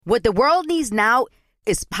What the world needs now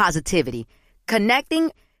is positivity.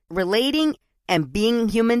 Connecting, relating, and being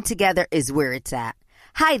human together is where it's at.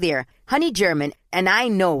 Hi there, Honey German, and I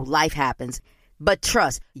know life happens, but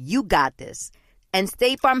trust, you got this. And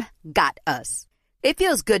State Farm got us. It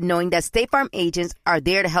feels good knowing that State Farm agents are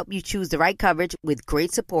there to help you choose the right coverage with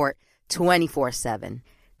great support 24/7.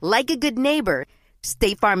 Like a good neighbor,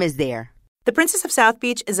 State Farm is there. The Princess of South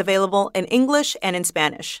Beach is available in English and in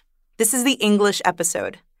Spanish. This is the English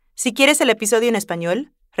episode. Si quieres el episodio en español,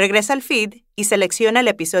 regresa al feed y selecciona el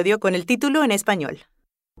episodio con el título en español.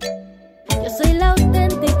 Yo soy la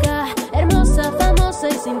auténtica, hermosa, famosa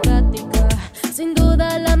y simpática. Sin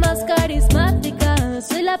duda la más carismática.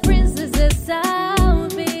 Soy la Princess de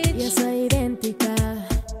South Beach. Yo soy idéntica.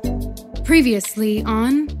 Previously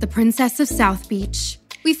on The Princess of South Beach,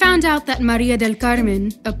 we found out that Maria del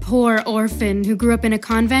Carmen, a poor orphan who grew up in a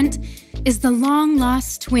convent, is the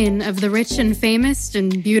long-lost twin of the rich and famous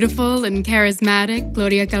and beautiful and charismatic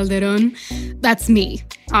Gloria Calderon. That's me,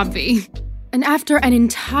 Obvi. And after an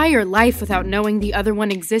entire life without knowing the other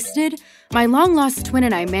one existed, my long-lost twin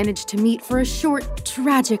and I managed to meet for a short,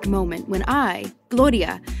 tragic moment when I,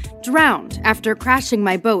 Gloria, drowned after crashing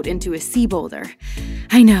my boat into a sea boulder.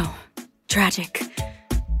 I know, tragic.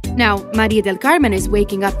 Now, Maria del Carmen is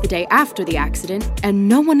waking up the day after the accident, and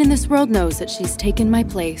no one in this world knows that she's taken my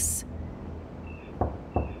place.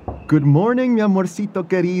 Good morning, mi amorcito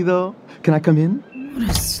querido. Can I come in? What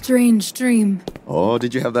a strange dream. Oh,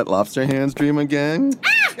 did you have that lobster hands dream again?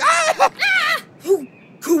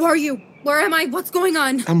 Who are you? Where am I? What's going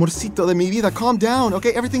on? Amorcito de mi vida, calm down,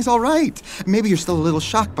 okay? Everything's all right. Maybe you're still a little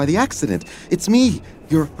shocked by the accident. It's me,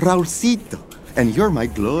 your Raulcito, and you're my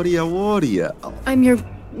Gloria Warrior. I'm your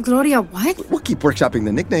Gloria what? We'll keep workshopping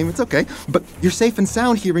the nickname, it's okay. But you're safe and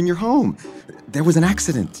sound here in your home. There was an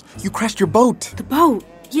accident. You crashed your boat. The boat.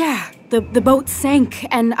 Yeah, the boat sank,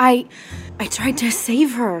 and I tried to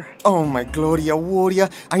save her. Oh, my Gloria Warrior.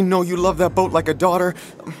 I know you love that boat like a daughter.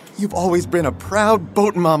 You've always been a proud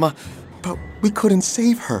boat mama. But we couldn't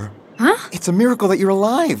save her. Huh? It's a miracle that you're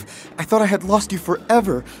alive. I thought I had lost you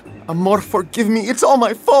forever. Amor, forgive me. It's all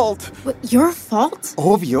my fault. What, your fault?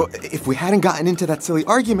 Obvio. If we hadn't gotten into that silly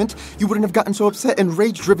argument, you wouldn't have gotten so upset and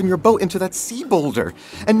rage-driven your boat into that sea boulder.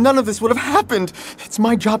 And none of this would have happened. It's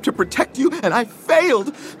my job to protect you, and I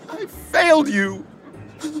failed. I failed you.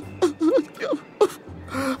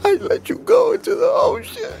 I let you go into the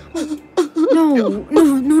ocean.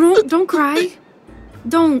 No, don't cry.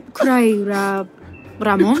 Don't cry,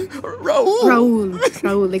 Ramon?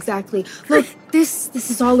 Raul, exactly. Look, this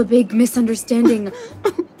is all a big misunderstanding.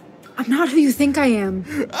 I'm not who you think I am.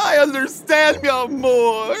 I understand, mi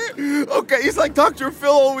amor. Okay, it's like Dr. Phil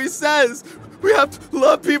always says. We have to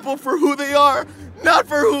love people for who they are, not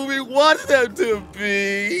for who we want them to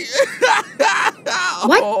be.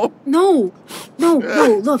 What? No,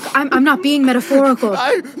 look, I'm not being metaphorical.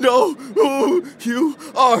 I know who you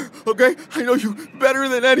are, okay? I know you better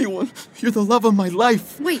than anyone. You're the love of my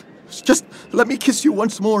life. Wait. Just let me kiss you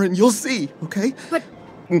once more and you'll see, okay? But...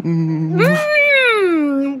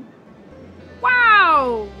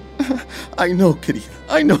 Wow! I know, kitty,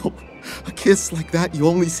 I know. A kiss like that you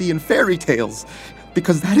only see in fairy tales,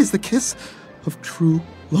 because that is the kiss of true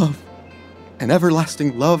love. An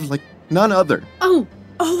everlasting love like none other. Oh,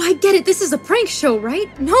 I get it. This is a prank show, right?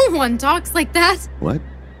 No one talks like that. What?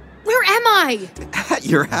 Where am I? At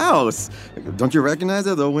your house. Don't you recognize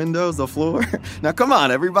it? The windows, the floor? Now, come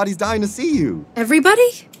on. Everybody's dying to see you.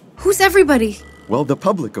 Everybody? Who's everybody? Well, the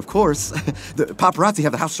public, of course. The paparazzi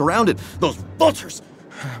have the house surrounded. Those vultures.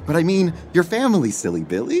 But I mean, your family, silly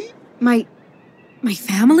Billy. My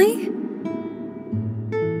family?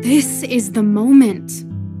 This is the moment.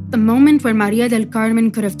 The moment where Maria del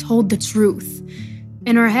Carmen could have told the truth.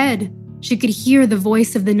 In her head, she could hear the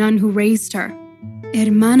voice of the nun who raised her.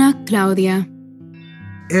 Hermana Claudia.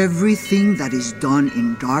 Everything that is done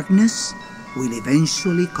in darkness will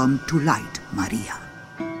eventually come to light, Maria.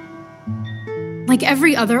 Like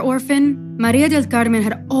every other orphan, Maria del Carmen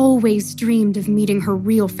had always dreamed of meeting her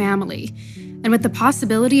real family. And with the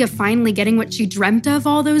possibility of finally getting what she dreamt of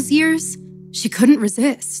all those years, she couldn't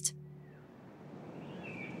resist.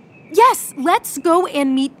 Yes, let's go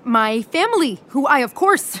and meet my family, who I, of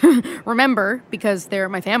course, remember because they're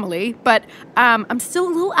my family. But I'm still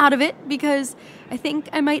a little out of it because I think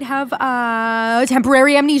I might have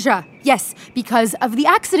temporary amnesia. Yes, because of the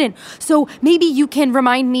accident. So maybe you can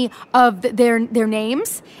remind me of their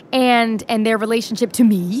names and their relationship to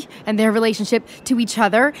me and their relationship to each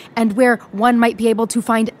other and where one might be able to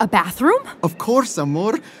find a bathroom. Of course,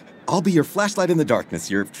 amor. I'll be your flashlight in the darkness,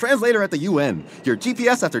 your translator at the UN, your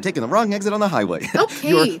GPS after taking the wrong exit on the highway.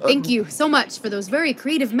 Okay, thank you so much for those very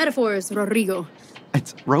creative metaphors, Rodrigo.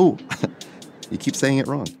 It's Ro. You keep saying it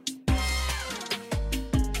wrong.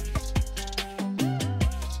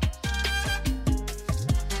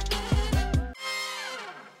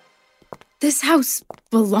 This house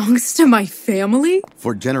belongs to my family?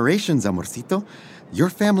 For generations, amorcito. Your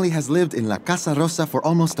family has lived in La Casa Rosa for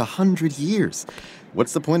almost 100 years.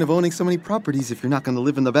 What's the point of owning so many properties if you're not going to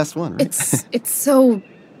live in the best one, right? It's so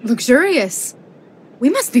luxurious. We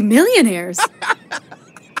must be millionaires.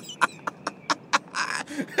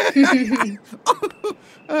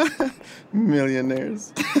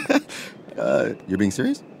 Millionaires. You're being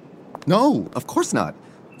serious? No, of course not.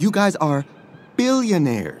 You guys are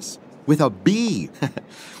billionaires. With a B.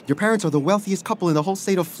 Your parents are the wealthiest couple in the whole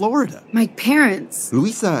state of Florida. My parents?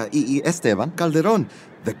 Luisa y Esteban Calderon,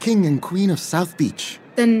 the king and queen of South Beach.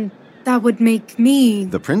 Then that would make me...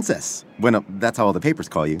 The princess. Bueno, that's how all the papers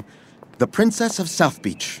call you. The princess of South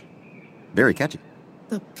Beach. Very catchy.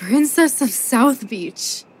 The princess of South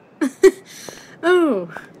Beach. Oh.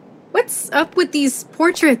 What's up with these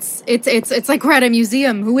portraits? It's like we're at a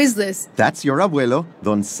museum. Who is this? That's your abuelo,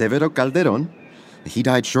 Don Severo Calderon. He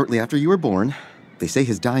died shortly after you were born. They say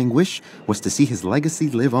his dying wish was to see his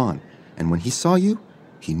legacy live on. And when he saw you,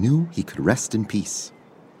 he knew he could rest in peace.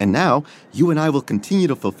 And now, you and I will continue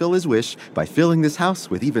to fulfill his wish by filling this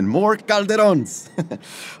house with even more Calderons.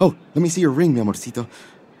 Oh, let me see your ring, mi amorcito.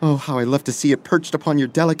 Oh, how I love to see it perched upon your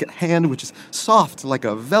delicate hand, which is soft like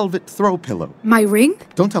a velvet throw pillow. My ring?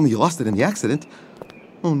 Don't tell me you lost it in the accident.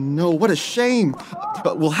 Oh no, what a shame.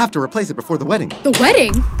 But we'll have to replace it before the wedding. The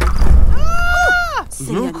wedding?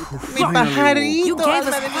 Mi pajarito. You gave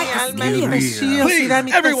us Please,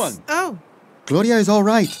 everyone! Oh. Gloria is all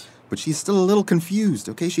right, but she's still a little confused,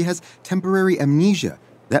 okay? She has temporary amnesia.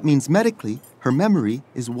 That means medically, her memory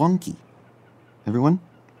is wonky. Everyone,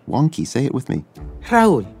 wonky, say it with me.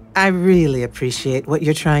 Raul, I really appreciate what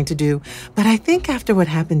you're trying to do, but I think after what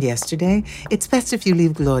happened yesterday, it's best if you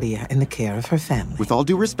leave Gloria in the care of her family. With all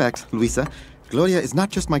due respect, Luisa, Gloria is not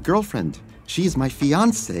just my girlfriend. She's my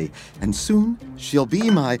fiancé, and soon she'll be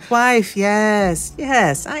my... Wife, yes,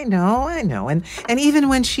 I know. And even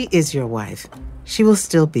when she is your wife, she will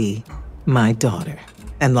still be my daughter.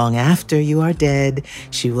 And long after you are dead,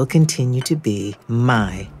 she will continue to be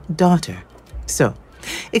my daughter. So,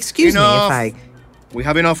 excuse me if I... We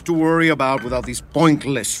have enough to worry about without these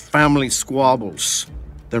pointless family squabbles.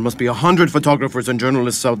 There must be 100 photographers and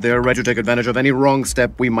journalists out there ready to take advantage of any wrong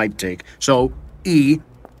step we might take. So,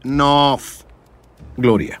 enough.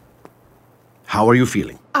 Gloria, how are you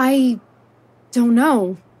feeling? I don't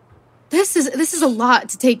know. This is a lot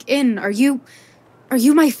to take in. Are you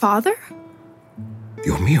my father?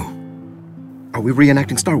 Dios mío. Are we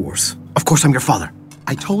reenacting Star Wars? Of course I'm your father.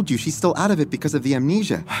 I told you she's still out of it because of the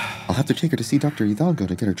amnesia. I'll have to take her to see Dr. Hidalgo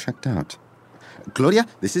to get her checked out. Gloria,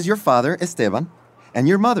 this is your father, Esteban, and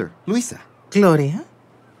your mother, Luisa. Gloria,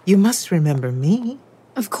 you must remember me.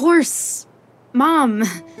 Of course. Mom.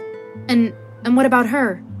 And what about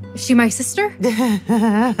her? Is she my sister?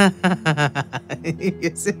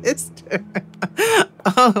 Your sister?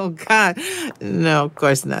 Oh, God. No, of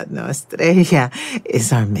course not. No, Estrella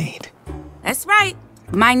is our maid. That's right.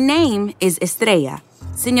 My name is Estrella.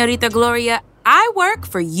 Señorita Gloria, I work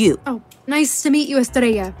for you. Oh, nice to meet you,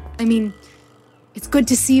 Estrella. I mean, it's good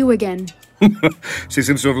to see you again. She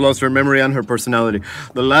seems to have lost her memory and her personality.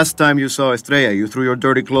 The last time you saw Estrella, you threw your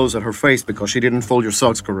dirty clothes at her face because she didn't fold your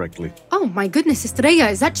socks correctly. Oh, my goodness, Estrella,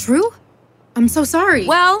 is that true? I'm so sorry.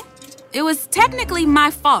 Well, it was technically my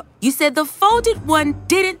fault. You said the folded one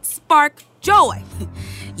didn't spark joy.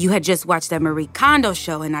 You had just watched that Marie Kondo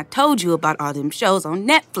show, and I told you about all them shows on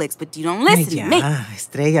Netflix, but you don't listen to me.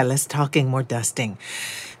 Estrella, less talking, more dusting.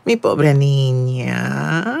 Mi pobre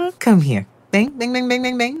niña. Come here. Bang, bang, bang, bang,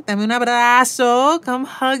 bang, bang. Dame un abrazo. Come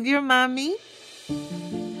hug your mommy.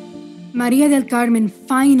 Maria del Carmen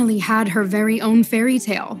finally had her very own fairy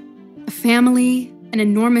tale. A family, an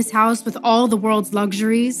enormous house with all the world's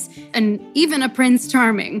luxuries, and even a Prince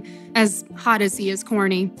Charming, as hot as he is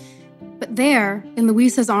corny. But there, in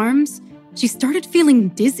Luisa's arms, she started feeling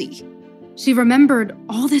dizzy. She remembered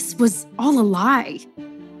all this was all a lie.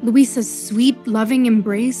 Luisa's sweet, loving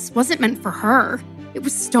embrace wasn't meant for her. It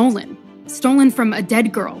was stolen. Stolen from a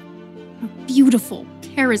dead girl. A beautiful,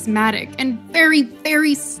 charismatic, and very,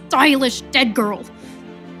 very stylish dead girl.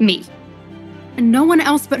 Me. And no one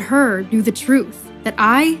else but her knew the truth. That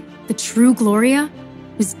I, the true Gloria,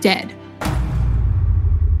 was dead.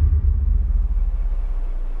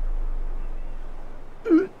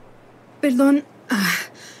 Perdón,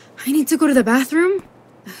 I need to go to the bathroom.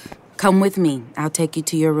 Come with me. I'll take you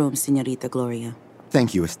to your room, Señorita Gloria.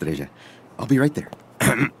 Thank you, Estrella. I'll be right there.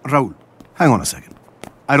 Raul, hang on a second.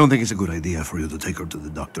 I don't think it's a good idea for you to take her to the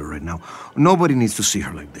doctor right now. Nobody needs to see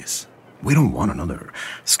her like this. We don't want another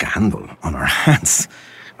scandal on our hands.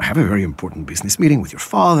 I have a very important business meeting with your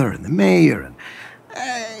father and the mayor, and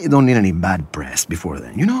you don't need any bad press before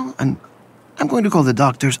then, you know? And I'm going to call the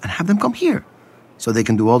doctors and have them come here so they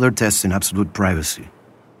can do all their tests in absolute privacy.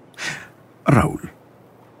 Raul,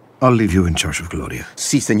 I'll leave you in charge of Gloria.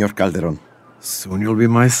 Sí, Señor Calderón. Soon you'll be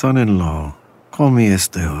my son-in-law. Call me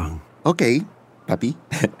Esteban. Okay, papi.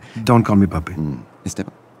 Don't call me papi.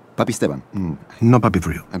 Esteban. Papi Esteban. No papi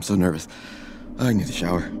for you. I'm so nervous. I need a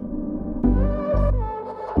shower.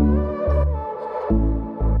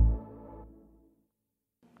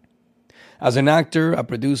 As an actor, a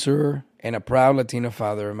producer, and a proud Latino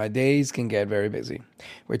father, my days can get very busy,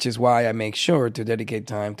 which is why I make sure to dedicate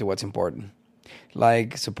time to what's important,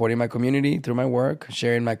 like supporting my community through my work,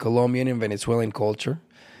 sharing my Colombian and Venezuelan culture,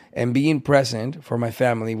 and being present for my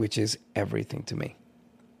family, which is everything to me.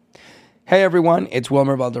 Hey everyone, it's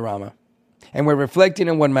Wilmer Valderrama, and we're reflecting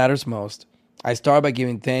on what matters most. I start by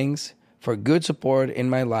giving thanks for good support in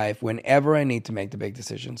my life whenever I need to make the big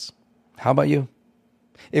decisions. How about you?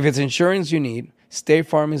 If it's insurance you need, State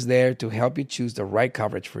Farm is there to help you choose the right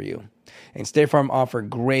coverage for you. And State Farm offers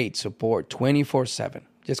great support 24/7.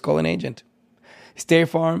 Just call an agent. State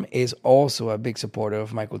Farm is also a big supporter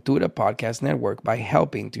of my Cultura podcast network by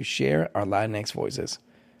helping to share our Latinx voices.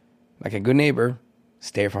 Like a good neighbor,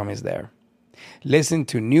 State Farm is there. Listen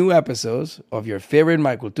to new episodes of your favorite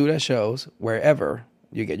My Cultura shows wherever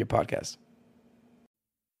you get your podcasts.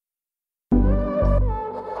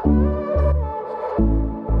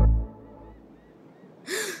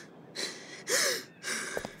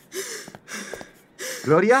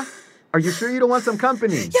 Gloria, are you sure you don't want some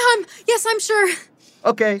company? Yes, I'm sure.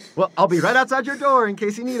 Okay, well, I'll be right outside your door in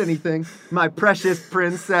case you need anything. My precious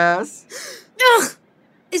princess. Ugh!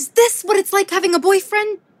 Is this what it's like having a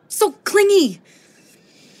boyfriend? So clingy.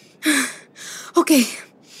 Okay.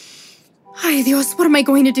 Ay, Dios, what am I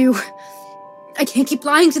going to do? I can't keep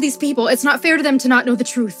lying to these people. It's not fair to them to not know the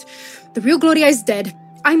truth. The real Gloria is dead.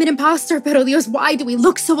 I'm an imposter, pero Dios, why do we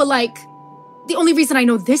look so alike? The only reason I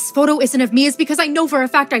know this photo isn't of me is because I know for a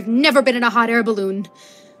fact I've never been in a hot air balloon.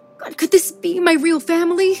 God, could this be my real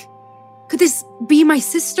family? Could this be my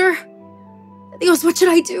sister? Dios, what should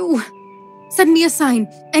I do? Send me a sign.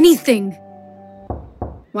 Anything.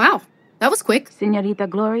 Wow, that was quick. Señorita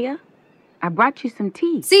Gloria, I brought you some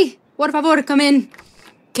tea. Sí, por favor, come in.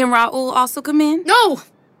 Can Raul also come in? No!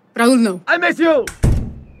 Raul, no. I miss you!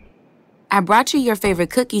 I brought you your favorite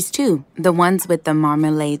cookies, too. The ones with the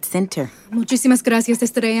marmalade center. Muchísimas gracias,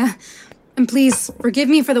 Estrella. And please, forgive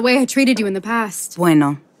me for the way I treated you in the past.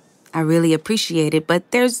 Bueno, I really appreciate it,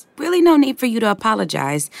 but there's really no need for you to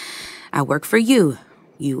apologize. I work for you.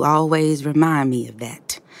 You always remind me of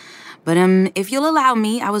that. But if you'll allow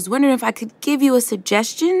me, I was wondering if I could give you a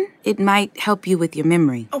suggestion. It might help you with your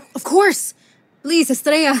memory. Oh, of course. Please,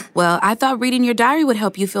 Estrella. Well, I thought reading your diary would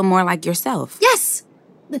help you feel more like yourself. Yes!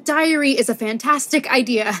 The diary is a fantastic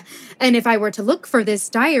idea. And if I were to look for this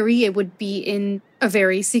diary, it would be in a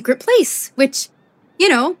very secret place, which, you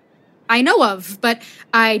know, I know of. But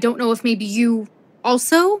I don't know if maybe you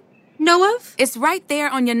also know of? It's right there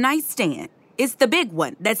on your nightstand. It's the big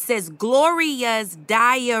one that says Gloria's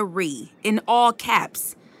Diary in all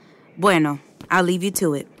caps. Bueno, I'll leave you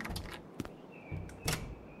to it.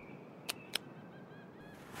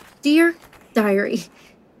 Dear Diary,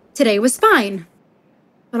 today was fine.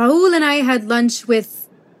 Raul and I had lunch with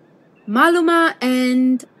Maluma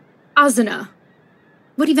and Azana.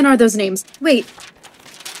 What even are those names? Wait,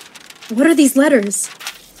 what are these letters?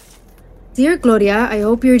 Dear Gloria, I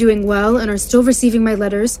hope you're doing well and are still receiving my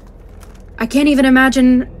letters. I can't even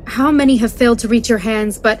imagine how many have failed to reach your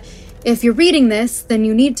hands, but if you're reading this, then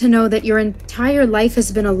you need to know that your entire life has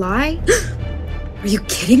been a lie. Are you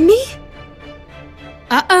kidding me?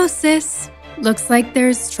 Uh-oh, sis. Looks like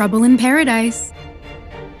there's trouble in paradise.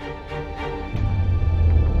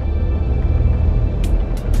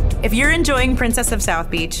 If you're enjoying Princess of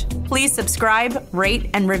South Beach, please subscribe,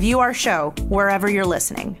 rate, and review our show wherever you're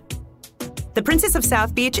listening. The Princess of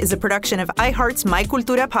South Beach is a production of iHeart's My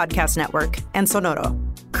Cultura podcast network and Sonoro.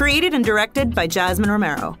 Created and directed by Jasmine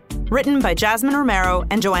Romero. Written by Jasmine Romero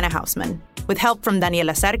and Joanna Hausman. With help from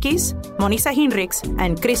Daniela Sarkis, Monisa Hinrichs,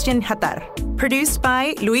 and Christian Hatar. Produced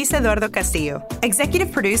by Luis Eduardo Castillo.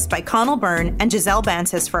 Executive produced by Connell Byrne and Giselle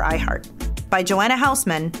Bances for iHeart. By Joanna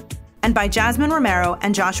Hausman. And by Jasmine Romero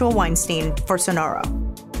and Joshua Weinstein for Sonoro.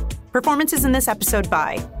 Performances in this episode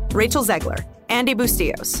by Rachel Zegler, Andy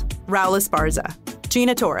Bustillos, Raul Esparza,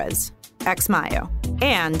 Gina Torres, ex Mayo,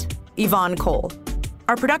 and Yvonne Cole.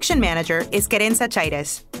 Our production manager is Querenza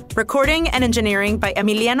Chaires. Recording and engineering by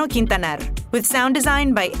Emiliano Quintanar, with sound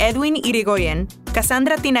design by Edwin Irigoyen,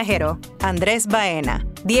 Cassandra Tinajero, Andres Baena,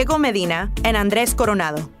 Diego Medina, and Andres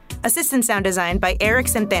Coronado. Assistant sound design by Eric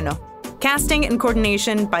Centeno. Casting and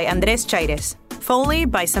coordination by Andres Chaires. Foley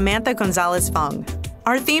by Samantha Gonzalez Fong.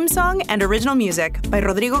 Our theme song and original music by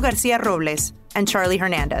Rodrigo Garcia Robles and Charlie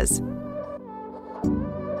Hernandez.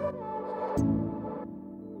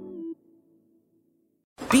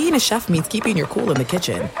 Being a chef means keeping your cool in the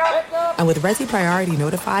kitchen. And with Resi Priority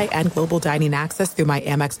Notify and Global Dining Access through my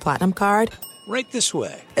Amex Platinum card, right this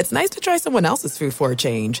way. It's nice to try someone else's food for a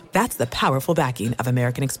change. That's the powerful backing of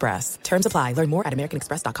American Express. Terms apply. Learn more at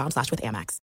americanexpress.com/withAmex.